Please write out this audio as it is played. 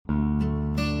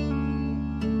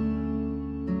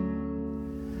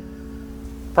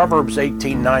Proverbs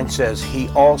 18:9 says, "He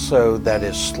also that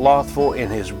is slothful in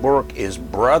his work is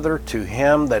brother to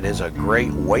him that is a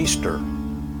great waster."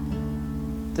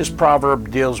 This proverb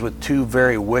deals with two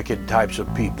very wicked types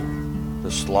of people,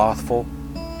 the slothful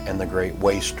and the great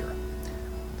waster.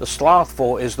 The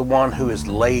slothful is the one who is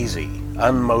lazy,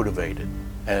 unmotivated,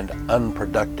 and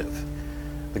unproductive.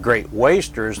 The great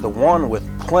waster is the one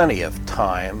with plenty of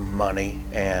time, money,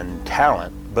 and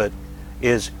talent, but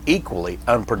is equally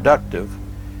unproductive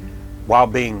while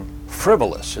being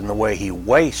frivolous in the way he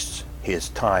wastes his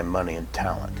time, money, and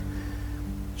talent.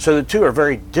 So the two are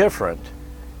very different,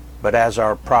 but as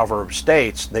our proverb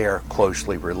states, they are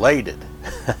closely related.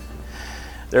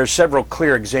 There are several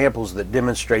clear examples that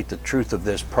demonstrate the truth of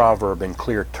this proverb in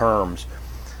clear terms.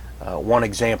 One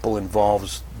example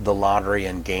involves the lottery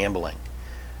and gambling.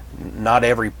 Not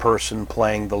every person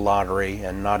playing the lottery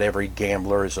and not every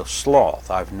gambler is a sloth.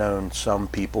 I've known some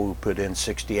people who put in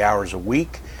 60 hours a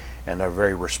week and are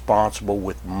very responsible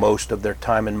with most of their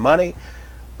time and money,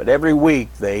 but every week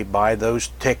they buy those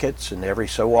tickets, and every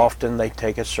so often they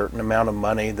take a certain amount of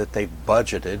money that they've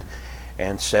budgeted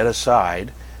and set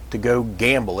aside to go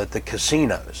gamble at the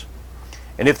casinos.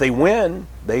 And if they win,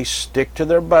 they stick to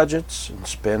their budgets and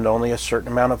spend only a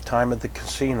certain amount of time at the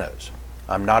casinos.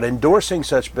 I'm not endorsing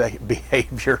such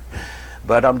behavior,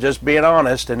 but I'm just being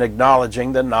honest and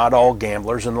acknowledging that not all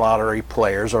gamblers and lottery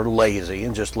players are lazy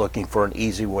and just looking for an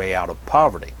easy way out of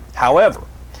poverty. However,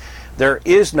 there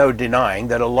is no denying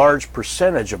that a large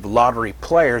percentage of lottery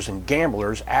players and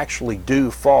gamblers actually do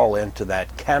fall into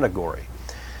that category.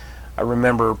 I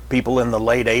remember people in the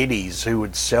late 80s who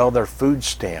would sell their food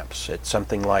stamps at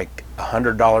something like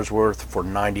 $100 worth for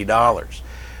 $90.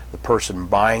 The person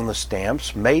buying the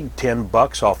stamps made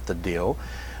 $10 off the deal,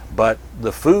 but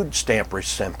the food stamp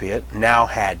recipient now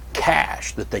had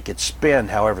cash that they could spend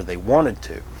however they wanted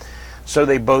to. So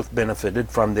they both benefited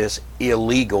from this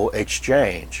illegal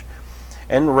exchange.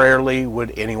 And rarely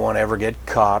would anyone ever get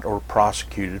caught or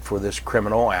prosecuted for this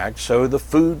criminal act, so the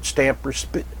food stamp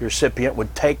recipient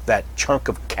would take that chunk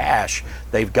of cash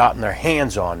they've gotten their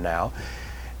hands on now,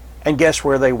 and guess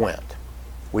where they went?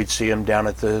 We'd see them down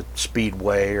at the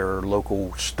Speedway or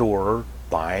local store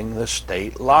buying the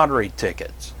state lottery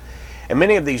tickets. And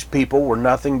many of these people were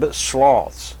nothing but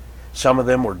sloths. Some of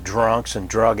them were drunks and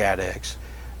drug addicts.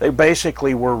 They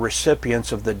basically were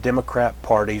recipients of the Democrat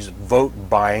Party's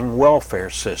vote-buying welfare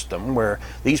system, where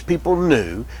these people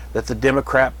knew that the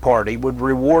Democrat Party would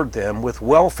reward them with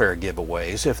welfare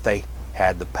giveaways if they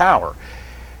had the power.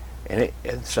 And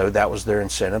so that was their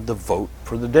incentive to vote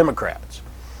for the Democrats.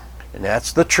 And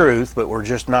that's the truth, but we're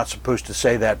just not supposed to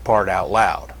say that part out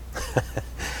loud.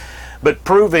 But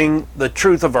proving the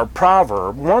truth of our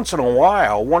proverb, once in a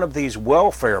while, one of these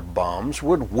welfare bums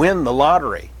would win the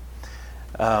lottery.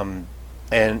 And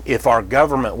if our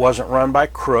government wasn't run by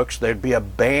crooks, there'd be a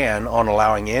ban on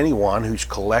allowing anyone who's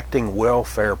collecting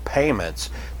welfare payments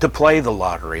to play the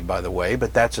lottery, by the way,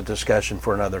 but that's a discussion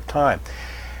for another time.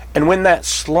 And when that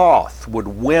sloth would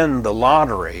win the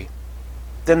lottery,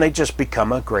 then they just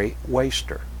become a great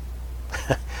waster.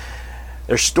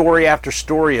 There's story after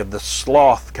story of the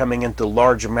sloth coming into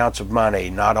large amounts of money,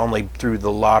 not only through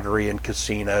the lottery and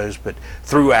casinos, but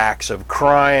through acts of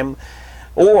crime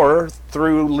or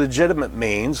through legitimate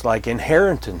means like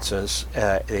inheritances.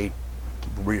 They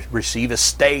receive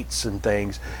estates and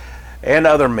things and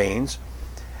other means.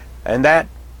 And that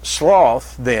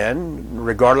sloth then,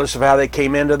 regardless of how they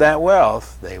came into that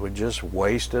wealth, they would just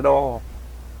waste it all.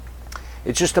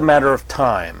 It's just a matter of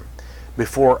time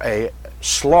before a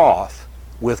sloth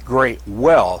with great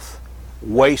wealth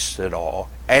wastes it all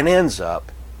and ends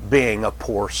up being a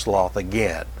poor sloth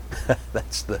again.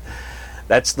 That's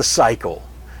the cycle.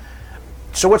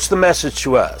 So what's the message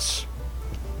to us?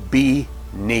 Be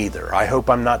neither. I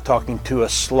hope I'm not talking to a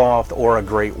sloth or a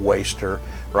great waster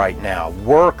right now.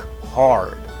 Work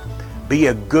hard. Be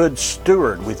a good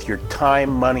steward with your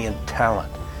time, money, and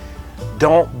talent.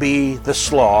 Don't be the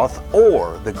sloth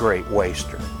or the great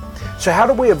waster. So how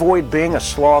do we avoid being a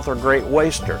sloth or great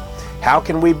waster? How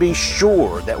can we be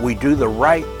sure that we do the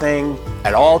right thing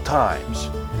at all times?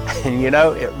 And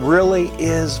it really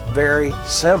is very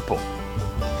simple.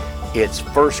 It's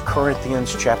 1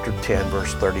 Corinthians chapter 10,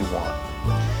 verse 31.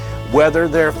 Whether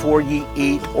therefore ye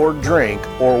eat or drink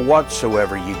or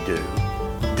whatsoever ye do,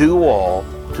 do all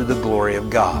to the glory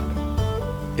of God.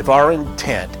 If our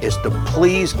intent is to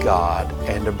please God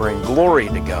and to bring glory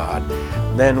to God,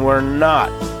 then we're not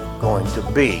going to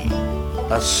be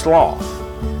a sloth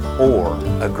or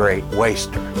a great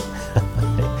waster.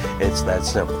 It's that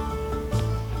simple.